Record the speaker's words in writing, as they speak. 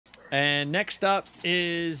And next up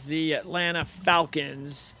is the Atlanta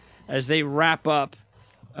Falcons as they wrap up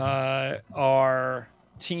our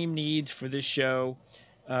team needs for this show.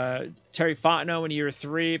 Terry Fontenot in year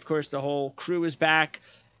 3. Of course, the whole crew is back.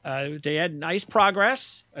 They had nice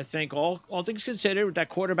progress, I think, all things considered, with that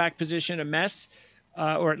quarterback position a mess,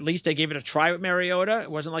 or at least they gave it a try with Mariota.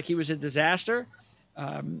 It wasn't like he was a disaster.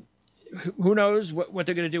 Who knows what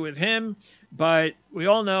they're going to do with him, but we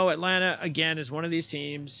all know Atlanta, again, is one of these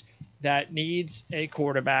teams that needs a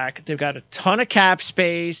quarterback. They've got a ton of cap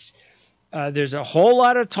space. There's a whole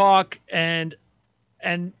lot of talk, and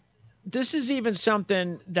this is even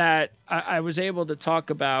something that I was able to talk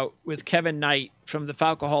about with Kevin Knight from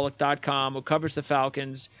thefalcoholic.com, who covers the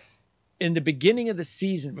Falcons. In the beginning of the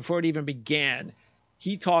season, before it even began,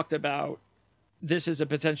 he talked about this as a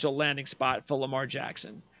potential landing spot for Lamar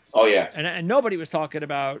Jackson. Oh, yeah. And nobody was talking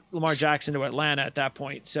about Lamar Jackson to Atlanta at that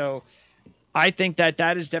point. So I think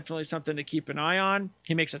that is definitely something to keep an eye on.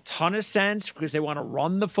 He makes a ton of sense because they want to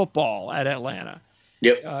run the football at Atlanta.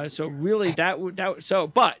 Yep. So really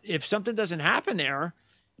but if something doesn't happen there,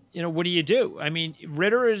 what do you do? I mean,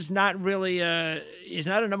 Ritter is not really he's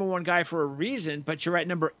not a number 1 guy for a reason, but you're at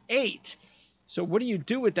number 8. So what do you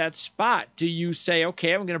do with that spot? Do you say,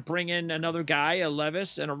 okay, I'm going to bring in another guy, a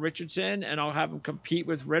Levis and a Richardson, and I'll have him compete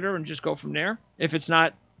with Ritter and just go from there? If it's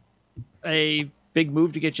not a big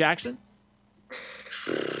move to get Jackson?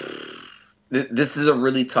 This is a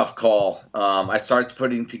really tough call. I started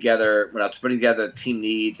putting together, when I was putting together the team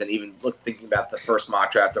needs and even thinking about the first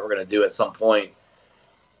mock draft that we're going to do at some point,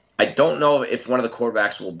 I don't know if one of the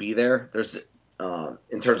quarterbacks will be there. There's,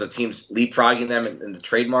 in terms of teams leapfrogging them in the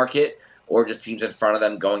trade market or just teams in front of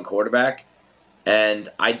them going quarterback. And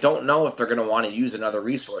I don't know if they're going to want to use another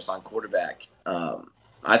resource on quarterback.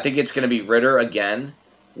 I think it's going to be Ritter again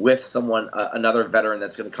with another veteran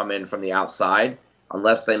that's going to come in from the outside,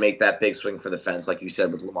 unless they make that big swing for the fence, like you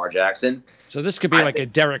said, with Lamar Jackson. So this could be a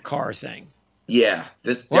Derek Carr thing. Yeah.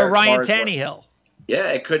 Or Ryan Tannehill. Yeah,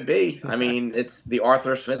 it could be. I mean, it's the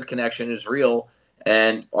Arthur Smith connection is real.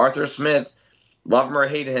 And Arthur Smith, love him or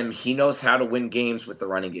hate him, he knows how to win games with the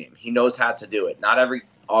running game. He knows how to do it. Not every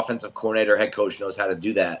offensive coordinator, head coach knows how to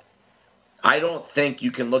do that. I don't think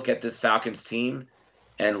you can look at this Falcons team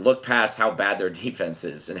and look past how bad their defense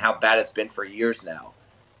is and how bad it's been for years now.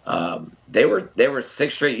 They were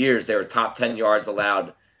 6 straight years. They were top 10 yards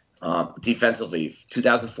allowed defensively,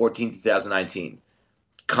 2014, 2019.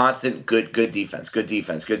 Constant good defense.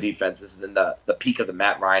 This is in the peak of the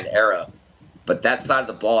Matt Ryan era. But that side of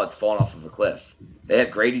the ball has fallen off of a cliff. They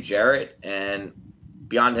have Grady Jarrett, and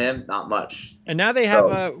beyond him, not much. And now they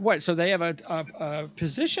have So they have a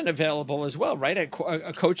position available as well, right?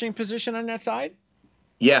 A coaching position on that side.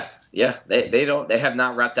 Yeah. They have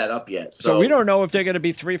not wrapped that up yet. So we don't know if they're going to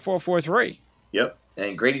be 3-4-4-3. Yep.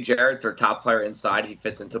 And Grady Jarrett, their top player inside, he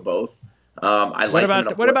fits into both. What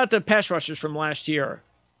about the pass rushers from last year?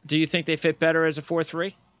 Do you think they fit better as a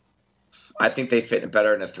 4-3? I think they fit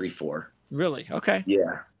better in a 3-4. Really? Okay.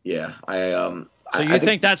 Yeah. So you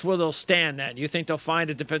think that's where they'll stand then? You think they'll find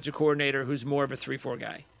a defensive coordinator who's more of a 3-4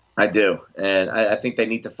 guy? I do. And I think they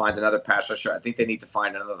need to find another pass rusher. I think they need to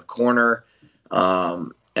find another corner.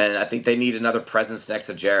 And I think they need another presence next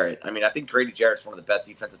to Jarrett. I mean, I think Grady Jarrett's one of the best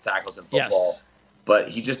defensive tackles in football. Yes. But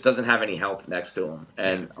he just doesn't have any help next to him.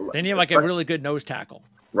 And they need a really good nose tackle.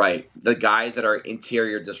 Right. The guys that are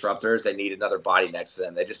interior disruptors, they need another body next to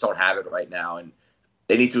them. They just don't have it right now. And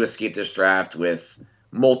they need to escape this draft with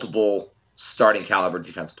multiple starting caliber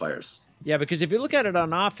defense players. Yeah, because if you look at it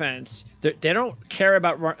on offense, they don't care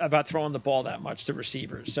about throwing the ball that much to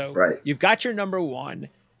receivers. So right. You've got your number 1.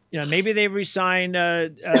 Maybe they re-sign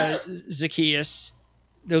Zacchaeus.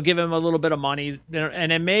 They'll give him a little bit of money,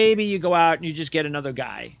 and then maybe you go out and you just get another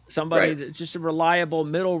guy, somebody that's just a reliable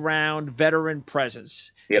middle round veteran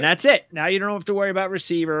presence, and that's it. Now you don't have to worry about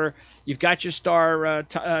receiver. You've got your star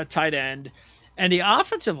tight end, and the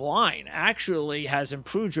offensive line actually has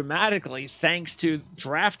improved dramatically thanks to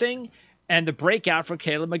drafting and the breakout for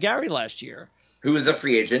Caleb McGarry last year, who was a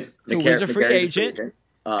free agent.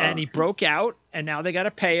 And he broke out, and now they got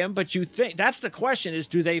to pay him. But you think that's the question: is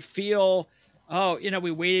do they feel? Oh,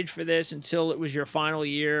 we waited for this until it was your final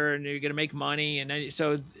year and you're going to make money. And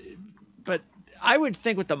then, but I would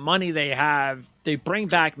think with the money they have, they bring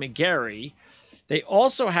back McGarry. They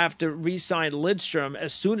also have to re-sign Lidstrom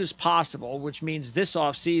as soon as possible, which means this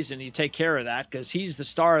offseason you take care of that because he's the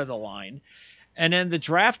star of the line. And then the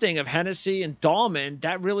drafting of Hennessy and Dahlman,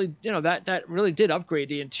 that really, that really did upgrade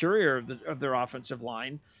the interior of their offensive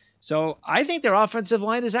line. So I think their offensive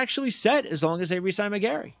line is actually set as long as they re-sign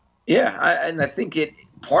McGarry. Yeah, and I think it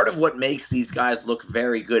part of what makes these guys look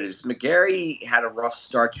very good is McGarry had a rough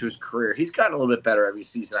start to his career. He's gotten a little bit better every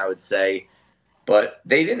season, I would say, but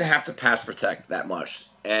they didn't have to pass protect that much,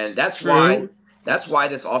 and True. that's why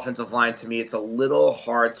this offensive line to me it's a little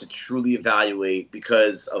hard to truly evaluate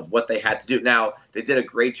because of what they had to do. Now they did a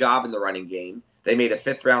great job in the running game. They made a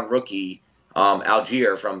fifth round rookie,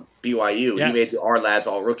 Algier from BYU. He made the Yes. Our Lads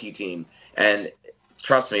All Rookie team, and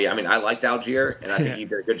trust me, I mean I liked Algier, and I think he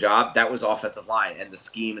did a good job. That was offensive line and the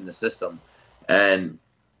scheme and the system, and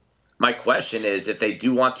my question is if they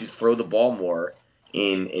do want to throw the ball more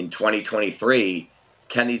in 2023,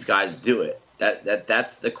 can these guys do it?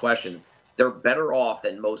 That's the question. They're better off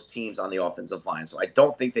than most teams on the offensive line, so I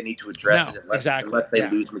don't think they need to address No, it exactly. unless they Yeah.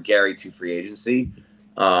 lose McGarry to free agency.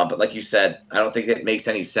 But like you said, I don't think it makes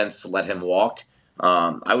any sense to let him walk.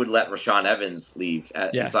 I would let Rashawn Evans leave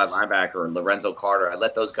at inside Yes. linebacker or Lorenzo Carter. I'd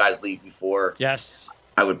let those guys leave before Yes.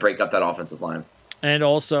 I would break up that offensive line. And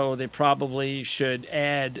also, they probably should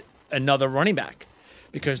add another running back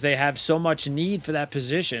because they have so much need for that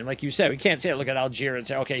position. Like you said, we can't say look at Algier and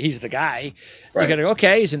say, okay, he's the guy. You got Right. to go,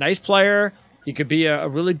 okay, he's a nice player. He could be a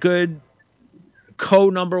really good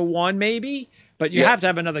number one, maybe, but you Yeah. have to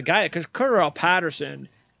have another guy because Cordell Patterson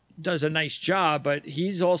does a nice job, but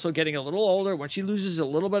he's also getting a little older. Once he loses a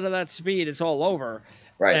little bit of that speed, it's all over.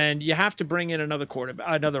 Right. And you have to bring in another quarterback,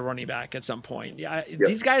 another running back at some point. Yeah,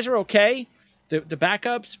 these Yep. guys are okay, the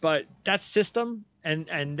backups, but that's system and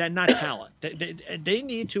then not talent. They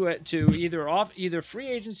need to either free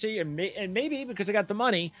agency and maybe because they got the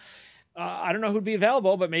money. I don't know who'd be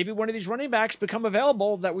available, but maybe one of these running backs become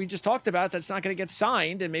available that we just talked about that's not going to get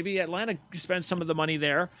signed, and maybe Atlanta spends some of the money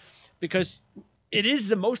there because it is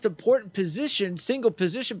the most important position, single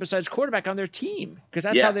position besides quarterback on their team because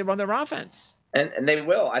that's how Yeah. they run their offense. And they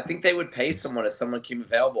will. I think they would pay someone if someone came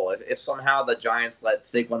available. If somehow the Giants let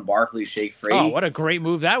Saquon Barkley shake Oh, free, what a great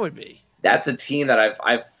move that would be. that's a team that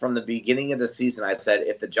I've from the beginning of the season I said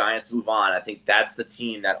if the Giants move on, I think that's the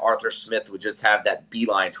team that Arthur Smith would just have that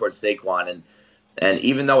beeline towards Saquon. And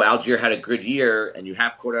even though Algier had a good year and you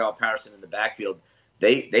have Cordell Patterson in the backfield,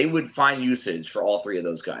 they would find usage for all three of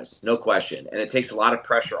those guys, no question. And it takes a lot of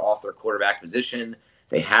pressure off their quarterback position.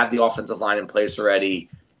 They have the offensive line in place already.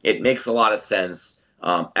 It makes a lot of sense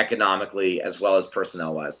economically as well as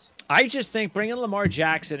personnel wise. I just think bringing Lamar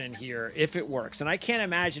Jackson in here, if it works, and I can't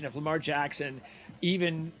imagine if Lamar Jackson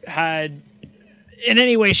even had in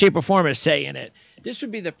any way, shape, or form a say in it. This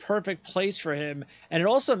would be the perfect place for him. And it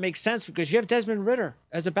also makes sense because you have Desmond Ritter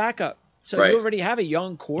as a backup. So you Right. already have a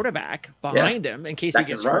young quarterback Yeah. behind him in case he That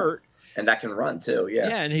can gets run. hurt. And that can run too. Yeah.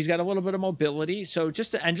 Yeah, and he's got a little bit of mobility. So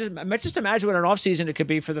just imagine what an offseason it could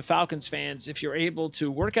be for the Falcons fans if you're able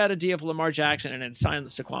to work out a deal for Lamar Jackson and then sign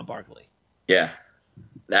Saquon Barkley. Yeah.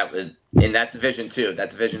 That would in that division too.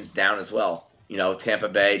 That division's down as well. You know, Tampa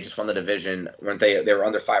Bay just won the division. Weren't they were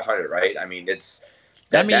under 500, right? I mean, it's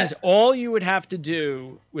That that means all you would have to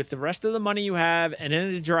do with the rest of the money you have and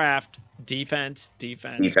in the draft, defense,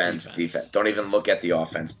 defense, defense. defense. Don't even look at the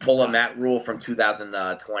offense. Pull a No. Matt Rule from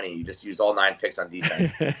 2020. You just use all 9 picks on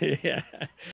defense. Yeah.